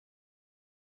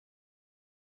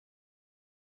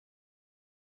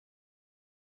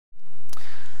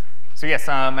So yes,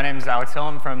 my name is Alex Hill.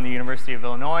 I'm from the University of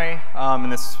Illinois,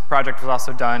 and this project was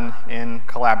also done in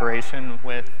collaboration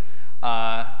with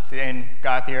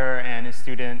Gauthier and his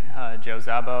student Joe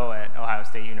Szabo at Ohio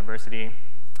State University.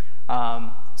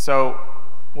 So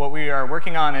what we are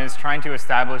working on is trying to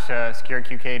establish a secure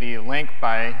QKD link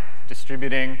by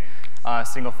distributing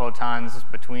single photons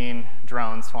between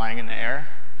drones flying in the air.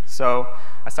 So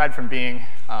aside from being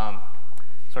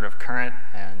sort of current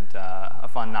and a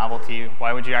fun novelty,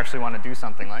 why would you actually want to do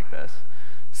something like this?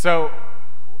 So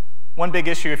one big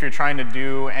issue if you're trying to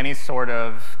do any sort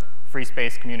of free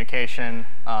space communication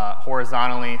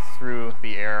horizontally through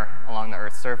the air along the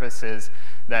Earth's surface is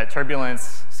that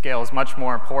turbulence scales much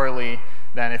more poorly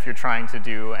than if you're trying to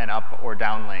do an up or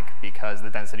down link, because the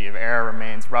density of air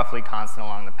remains roughly constant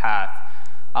along the path.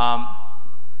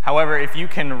 However, if you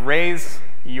can raise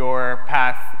your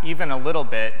path even a little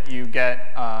bit, you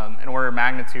get an order of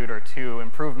magnitude or two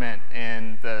improvement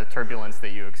in the turbulence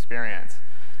that you experience.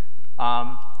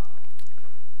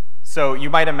 So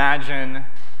you might imagine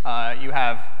you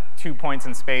have 2 points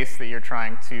in space that you're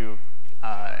trying to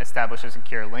establish a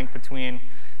secure link between,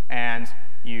 and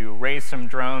you raise some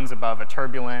drones above a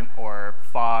turbulent or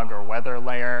fog or weather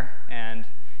layer, and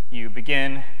you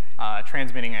begin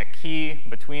transmitting a key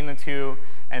between the two,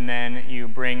 and then you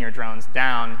bring your drones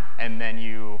down, and then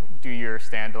you do your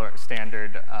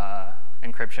standard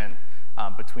encryption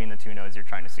between the two nodes you're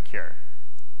trying to secure.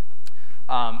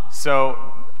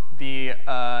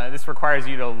 This requires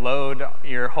you to load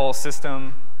your whole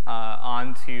system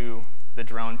onto the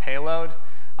drone payload,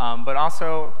 but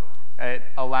also it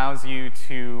allows you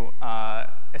to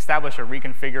establish a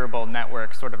reconfigurable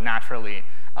network sort of naturally,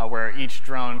 where each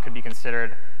drone could be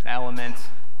considered an element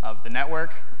of the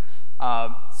network.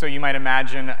 So you might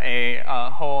imagine a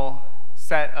whole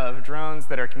set of drones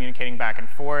that are communicating back and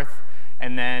forth,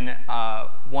 and then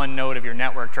one node of your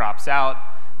network drops out,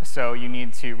 so you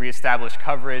need to reestablish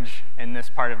coverage in this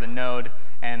part of the node,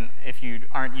 and if you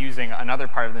aren't using another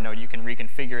part of the node, you can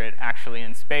reconfigure it actually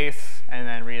in space and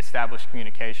then reestablish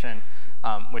communication,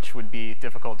 which would be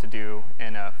difficult to do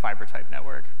in a fiber-type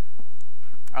network.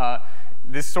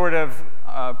 This sort of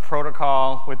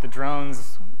protocol with the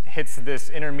drones hits this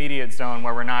intermediate zone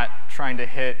where we're not trying to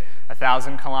hit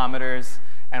 1,000 kilometers,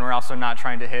 and we're also not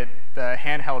trying to hit the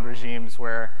handheld regimes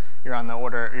where you're on the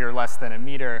order, you're less than a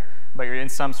meter, but you're in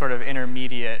some sort of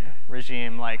intermediate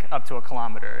regime, like up to 1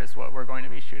 kilometer is what we're going to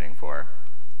be shooting for.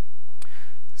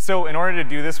 So in order to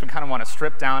do this, we kind of want to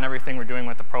strip down everything we're doing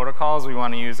with the protocols. We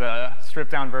want to use a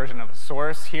stripped down version of a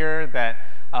source here that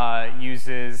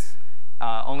uses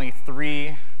only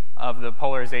 3 of the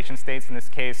polarization states. In this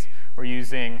case, we're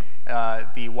using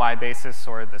the Y basis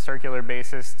or the circular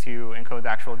basis to encode the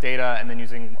actual data, and then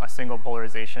using a single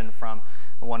polarization from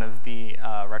one of the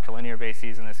rectilinear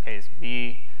bases, in this case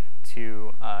V,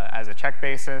 as a check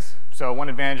basis. So one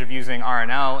advantage of using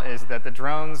RNL is that the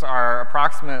drones are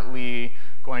approximately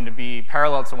going to be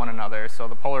parallel to one another, so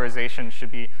the polarization should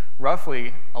be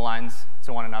roughly aligned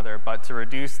to one another, but to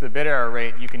reduce the bit error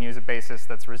rate, you can use a basis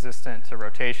that's resistant to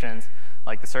rotations,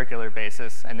 like the circular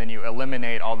basis, and then you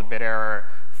eliminate all the bit error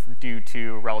due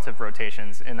to relative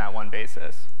rotations in that one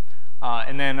basis.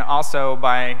 And then also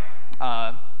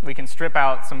we can strip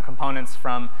out some components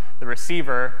from the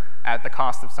receiver at the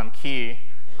cost of some key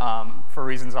for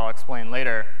reasons I'll explain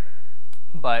later.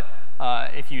 But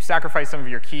if you sacrifice some of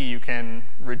your key, you can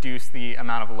reduce the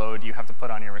amount of load you have to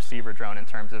put on your receiver drone in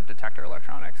terms of detector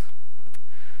electronics.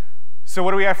 So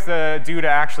what do we have to do to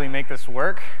actually make this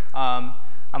work?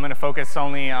 I'm going to focus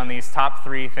only on these top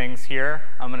 3 things here.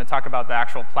 I'm going to talk about the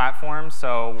actual platform.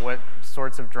 So what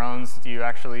sorts of drones do you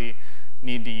actually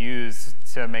need to use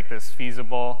to make this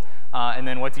feasible? And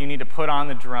then what do you need to put on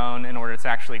the drone in order to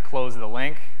actually close the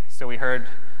link? So we heard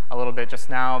a little bit just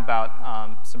now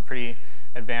about some pretty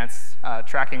advanced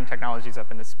tracking technologies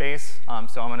up into space.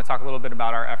 So I'm going to talk a little bit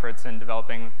about our efforts in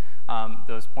developing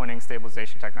those pointing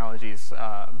stabilization technologies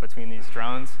between these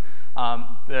drones.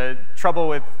 The trouble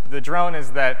with the drone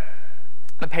is that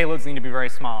the payloads need to be very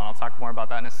small, and I'll talk more about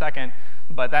that in a second.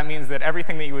 But that means that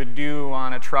everything that you would do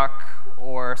on a truck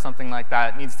or something like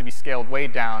that needs to be scaled way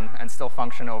down and still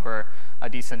function over a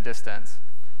decent distance.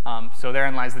 So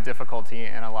therein lies the difficulty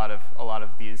in a lot of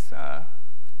these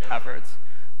efforts.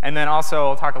 And then also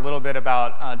I'll talk a little bit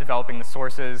about developing the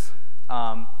sources,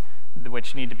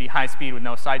 which need to be high speed with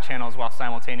no side channels while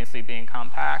simultaneously being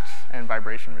compact and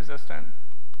vibration resistant.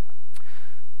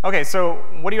 Okay, so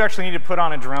what do you actually need to put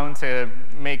on a drone to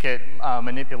make it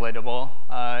manipulatable?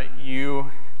 You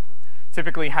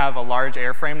typically have a large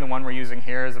airframe. The one we're using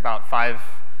here is about 5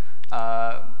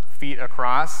 feet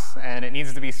across, and it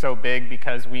needs to be so big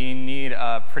because we need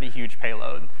a pretty huge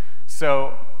payload.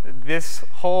 So this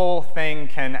whole thing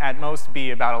can at most be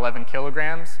about 11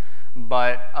 kilograms,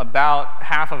 but about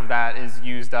half of that is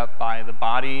used up by the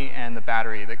body and the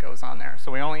battery that goes on there.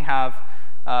 So we only have,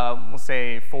 we'll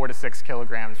say, 4 to 6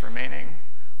 kilograms remaining.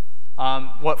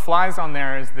 What flies on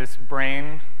there is this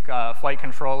brain flight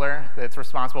controller that's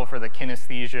responsible for the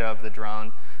kinesthesia of the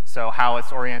drone. So how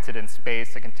it's oriented in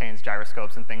space, it contains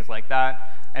gyroscopes and things like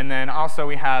that. And then also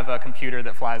we have a computer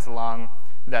that flies along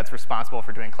that's responsible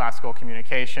for doing classical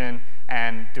communication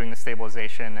and doing the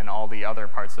stabilization and all the other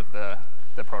parts of the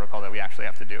protocol that we actually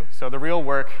have to do. So the real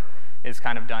work is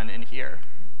kind of done in here.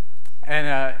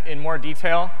 And in more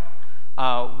detail,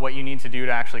 what you need to do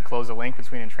to actually close a link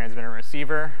between a transmitter and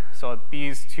receiver. So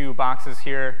these two boxes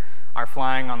here are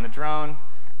flying on the drone.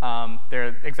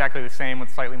 They're exactly the same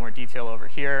with slightly more detail over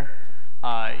here.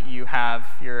 You have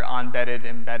your onboard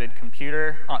embedded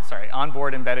computer,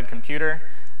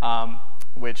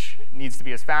 which needs to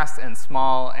be as fast and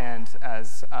small and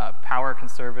as power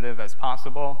conservative as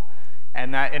possible.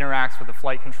 And that interacts with the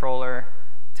flight controller,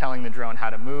 telling the drone how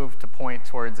to move, to point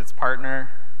towards its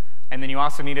partner. And then you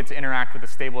also need it to interact with the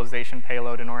stabilization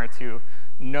payload in order to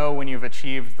know when you've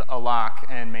achieved a lock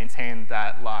and maintain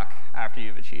that lock after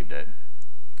you've achieved it.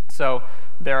 So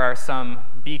there are some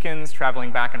beacons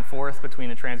traveling back and forth between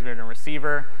the transmitter and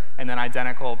receiver, and then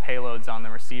identical payloads on the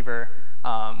receiver.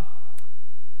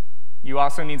 You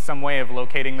also need some way of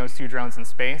locating those two drones in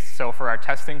space. So for our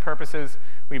testing purposes,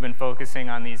 we've been focusing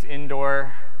on these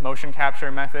indoor motion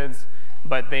capture methods,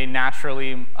 but they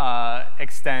naturally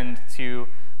extend to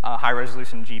a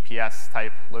high-resolution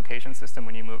GPS-type location system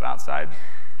when you move outside.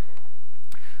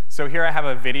 So here I have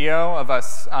a video of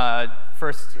us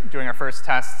doing our first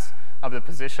tests of the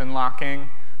position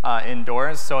locking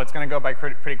indoors. So it's going to go by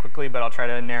pretty quickly, but I'll try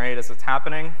to narrate as it's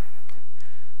happening.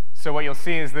 So what you'll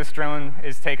see is this drone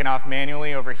is taken off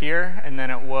manually over here, and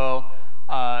then it will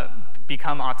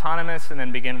become autonomous and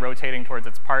then begin rotating towards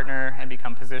its partner and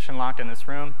become position locked in this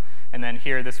room. And then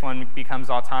here, this one becomes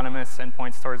autonomous and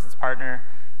points towards its partner.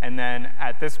 And then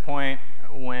at this point,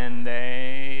 when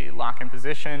they lock in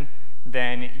position,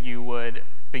 then you would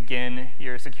begin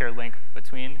your secure link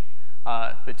between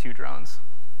the two drones.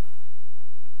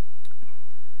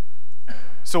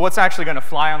 So what's actually going to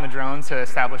fly on the drone to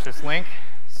establish this link?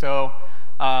 So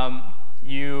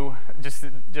you,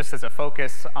 just as a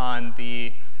focus on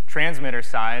the transmitter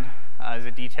side, as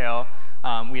a detail,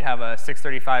 we have a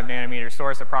 635 nanometer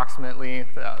source approximately.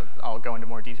 I'll go into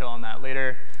more detail on that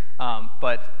later.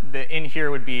 But in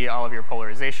here would be all of your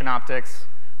polarization optics.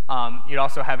 You'd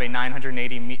also have a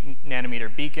 980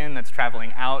 nanometer beacon that's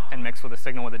traveling out and mixed with a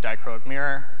signal with a dichroic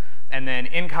mirror. And then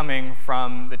incoming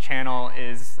from the channel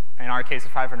is, in our case, a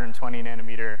 520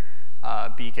 nanometer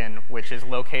beacon, which is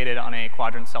located on a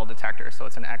quadrant cell detector. So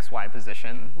it's an XY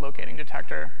position locating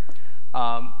detector.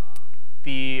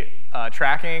 The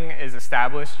tracking is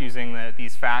established using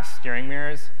these fast steering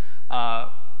mirrors.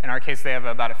 In our case, they have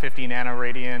about a 50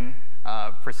 nanoradian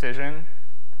precision.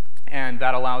 And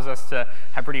that allows us to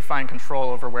have pretty fine control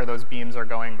over where those beams are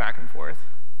going back and forth.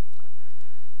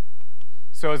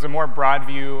 So as a more broad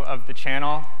view of the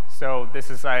channel, so this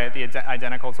is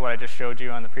identical to what I just showed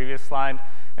you on the previous slide.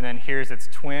 And then here's its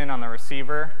twin on the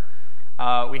receiver.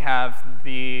 We have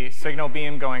the signal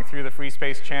beam going through the free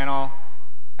space channel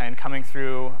and coming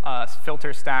through a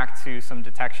filter stack to some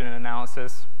detection and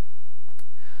analysis.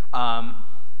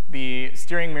 The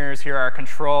steering mirrors here are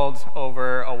controlled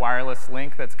over a wireless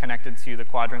link that's connected to the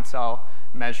quadrant cell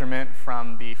measurement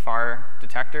from the FAR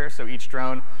detector. So each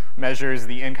drone measures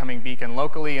the incoming beacon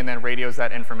locally and then radios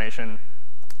that information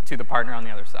to the partner on the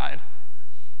other side.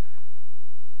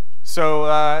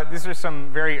 So these are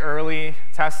some very early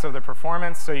tests of the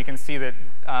performance. So you can see that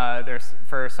there's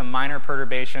for some minor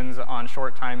perturbations on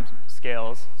short time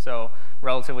scales, so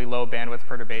relatively low bandwidth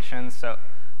perturbations, so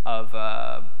of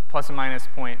plus or minus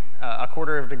a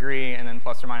quarter of a degree and then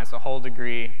plus or minus a whole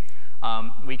degree.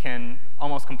 We can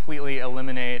almost completely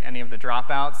eliminate any of the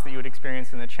dropouts that you would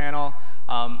experience in the channel.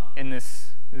 In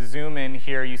this zoom in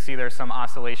here, you see there's some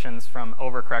oscillations from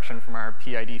overcorrection from our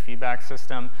PID feedback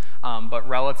system, but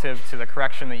relative to the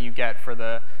correction that you get for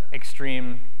the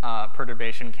extreme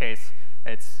perturbation case,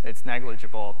 it's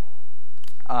negligible.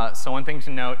 So one thing to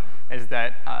note is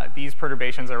that these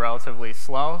perturbations are relatively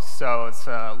slow, so it's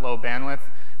low bandwidth.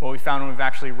 What we found when we've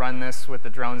actually run this with the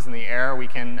drones in the air, we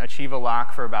can achieve a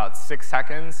lock for about 6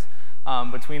 seconds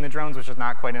between the drones, which is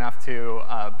not quite enough to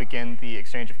begin the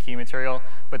exchange of key material,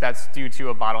 but that's due to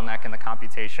a bottleneck in the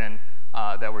computation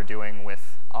that we're doing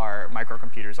with our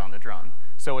microcomputers on the drone.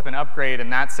 So with an upgrade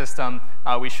in that system,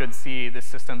 we should see this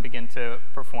system begin to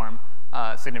perform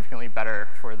significantly better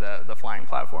for the flying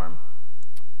platform.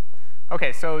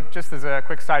 Okay, so just as a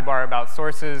quick sidebar about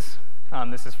sources,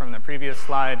 this is from the previous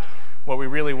slide. What we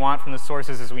really want from the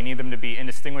sources is we need them to be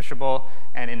indistinguishable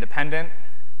and independent.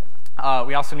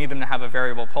 We also need them to have a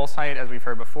variable pulse height, as we've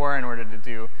heard before, in order to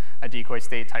do a decoy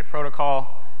state type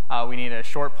protocol. We need a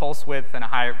short pulse width and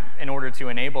in order to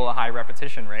enable a high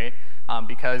repetition rate,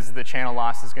 because the channel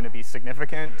loss is going to be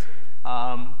significant,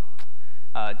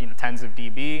 tens of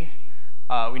dB.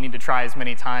 We need to try as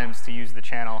many times to use the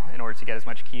channel in order to get as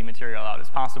much key material out as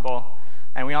possible.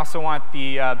 And we also want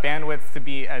the bandwidth to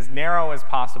be as narrow as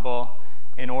possible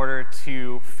in order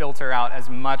to filter out as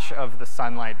much of the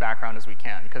sunlight background as we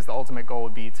can, because the ultimate goal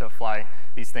would be to fly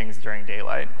these things during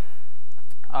daylight.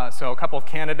 So a couple of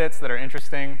candidates that are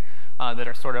interesting, that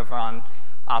are sort of on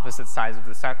opposite sides of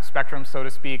the spectrum, so to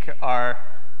speak, are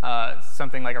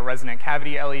something like a resonant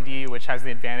cavity LED, which has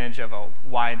the advantage of a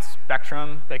wide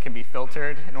spectrum that can be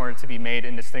filtered in order to be made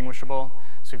indistinguishable.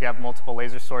 So if you have multiple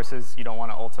laser sources, you don't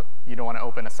want to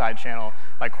open a side channel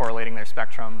by correlating their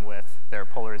spectrum with their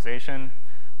polarization.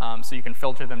 So you can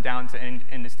filter them down to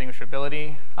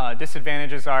indistinguishability.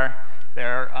 Disadvantages are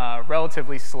they're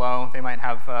relatively slow. They might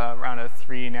have around a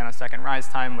 3 nanosecond rise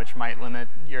time, which might limit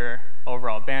your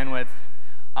overall bandwidth.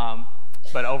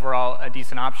 But overall, a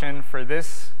decent option. For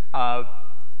this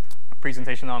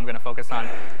presentation, though, I'm going to focus on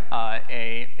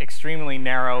a extremely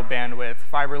narrow bandwidth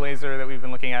fiber laser that we've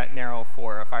been looking at, narrow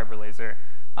for a fiber laser.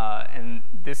 And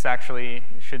this actually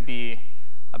should be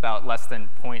about less than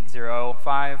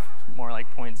 0.05, more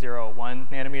like 0.01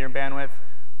 nanometer bandwidth,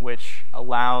 which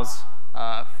allows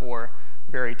for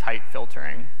very tight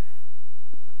filtering.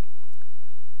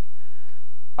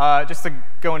 Just to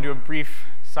go into a brief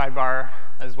sidebar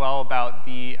as well about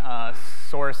the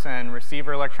source and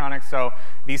receiver electronics. So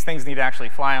these things need to actually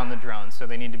fly on the drone, so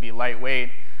they need to be lightweight,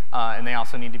 and they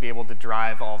also need to be able to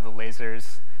drive all of the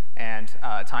lasers and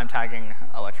time tagging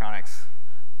electronics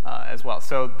as well.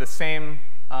 So the same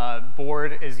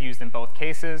board is used in both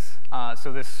cases.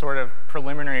 So this sort of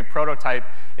preliminary prototype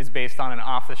is based on an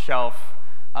off-the-shelf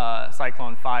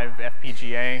Cyclone 5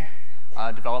 FPGA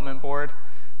development board.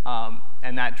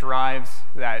 And that drives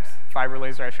that fiber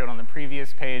laser I showed on the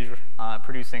previous page,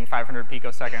 producing 500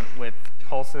 picosecond width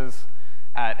pulses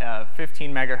at a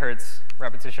 15 megahertz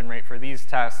repetition rate for these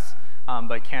tests,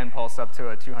 but can pulse up to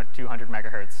a 200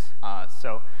 megahertz.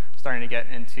 So starting to get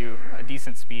into a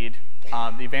decent speed.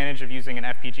 The advantage of using an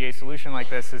FPGA solution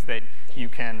like this is that you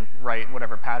can write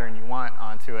whatever pattern you want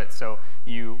onto it. So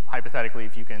you, hypothetically,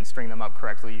 if you can string them up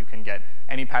correctly, you can get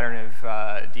any pattern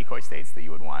of decoy states that you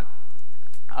would want.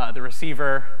 The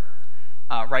receiver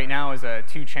right now is a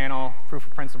 2-channel proof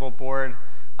of principle board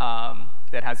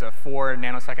that has a 4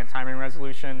 nanosecond timing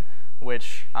resolution,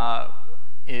 which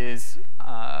is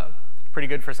pretty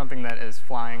good for something that is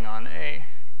flying on a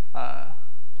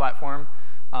platform.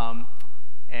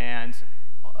 And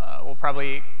we'll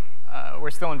probably,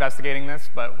 we're still investigating this,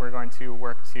 but we're going to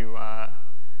work to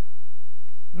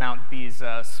mount these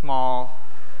small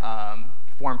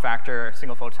form factor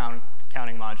single photon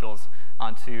counting modules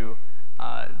onto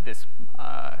this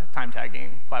time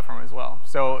tagging platform as well.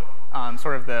 So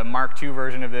sort of the Mark II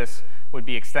version of this would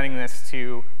be extending this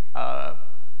to a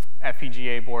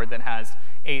FPGA board that has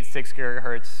 8 6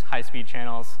 gigahertz high-speed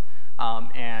channels,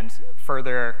 and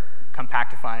further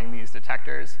compactifying these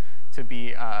detectors to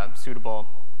be suitable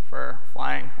for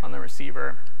flying on the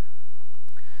receiver.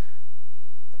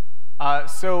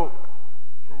 So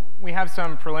we have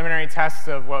some preliminary tests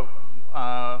of what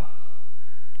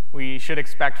we should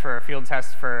expect for a field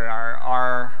test for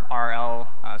our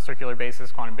RL circular basis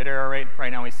quantum bit error rate.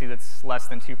 Right now we see that's less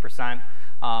than 2%.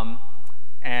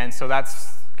 And so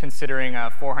that's considering a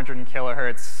 400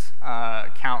 kilohertz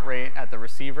count rate at the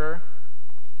receiver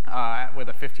with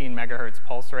a 15 megahertz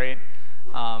pulse rate.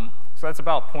 So that's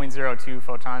about 0.02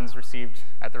 photons received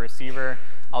at the receiver,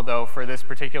 although for this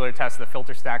particular test, the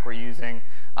filter stack we're using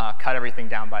cut everything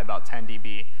down by about 10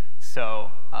 dB. So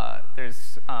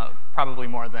there's probably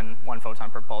more than 1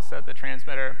 photon per pulse at the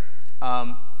transmitter.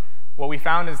 What we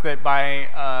found is that by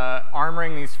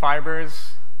armoring these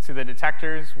fibers to the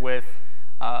detectors with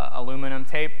aluminum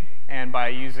tape, and by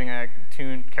using a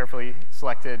tuned, carefully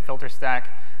selected filter stack,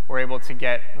 we're able to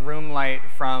get room light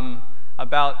from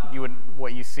about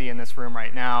what you see in this room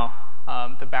right now,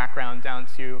 the background down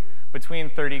to between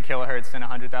 30 kilohertz and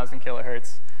 100,000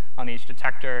 kilohertz on each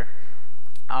detector,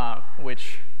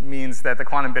 which means that the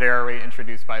quantum bit error rate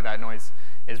introduced by that noise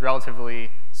is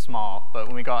relatively small. But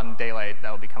when we go out in daylight, that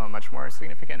will become a much more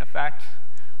significant effect.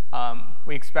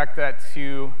 We expect that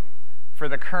for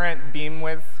the current beam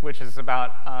width, which is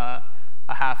about a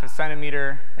half a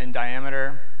centimeter in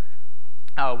diameter,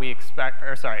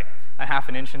 a half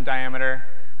an inch in diameter,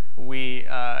 We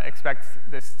expect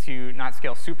this to not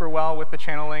scale super well with the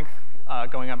channel length,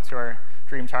 going up to our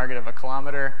dream target of 1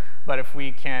 kilometer. But if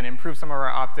we can improve some of our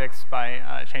optics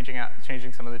by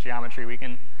changing some of the geometry, we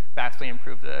can vastly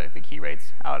improve the key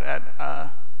rates out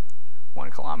at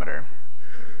 1 kilometer.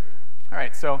 All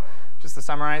right, so just to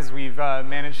summarize, we've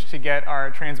managed to get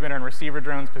our transmitter and receiver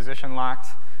drones position locked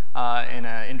in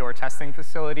an indoor testing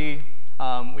facility.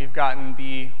 We've gotten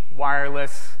the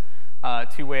wireless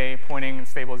two-way pointing and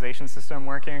stabilization system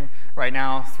working right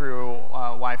now through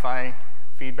Wi-Fi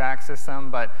feedback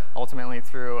system, but ultimately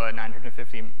through a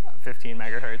 915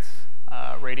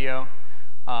 megahertz radio.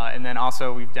 And then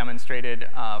also we've demonstrated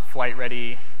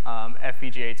flight-ready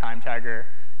FPGA time tagger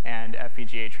and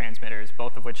FPGA transmitters,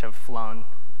 both of which have flown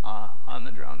on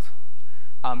the drones.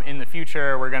 In the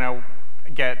future, we're going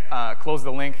to close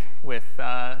the link with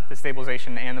the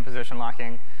stabilization and the position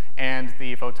locking and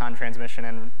the photon transmission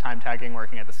and time tagging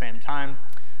working at the same time.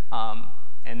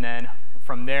 And then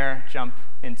from there, jump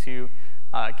into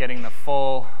getting the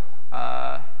full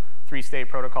 3-state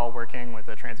protocol working with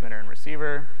the transmitter and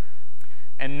receiver.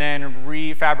 And then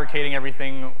refabricating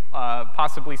everything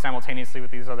possibly simultaneously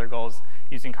with these other goals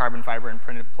using carbon fiber and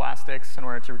printed plastics in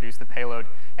order to reduce the payload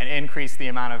and increase the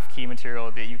amount of key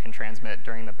material that you can transmit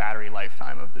during the battery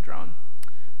lifetime of the drone.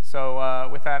 So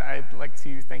with that, I'd like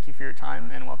to thank you for your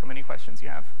time and welcome any questions you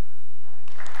have.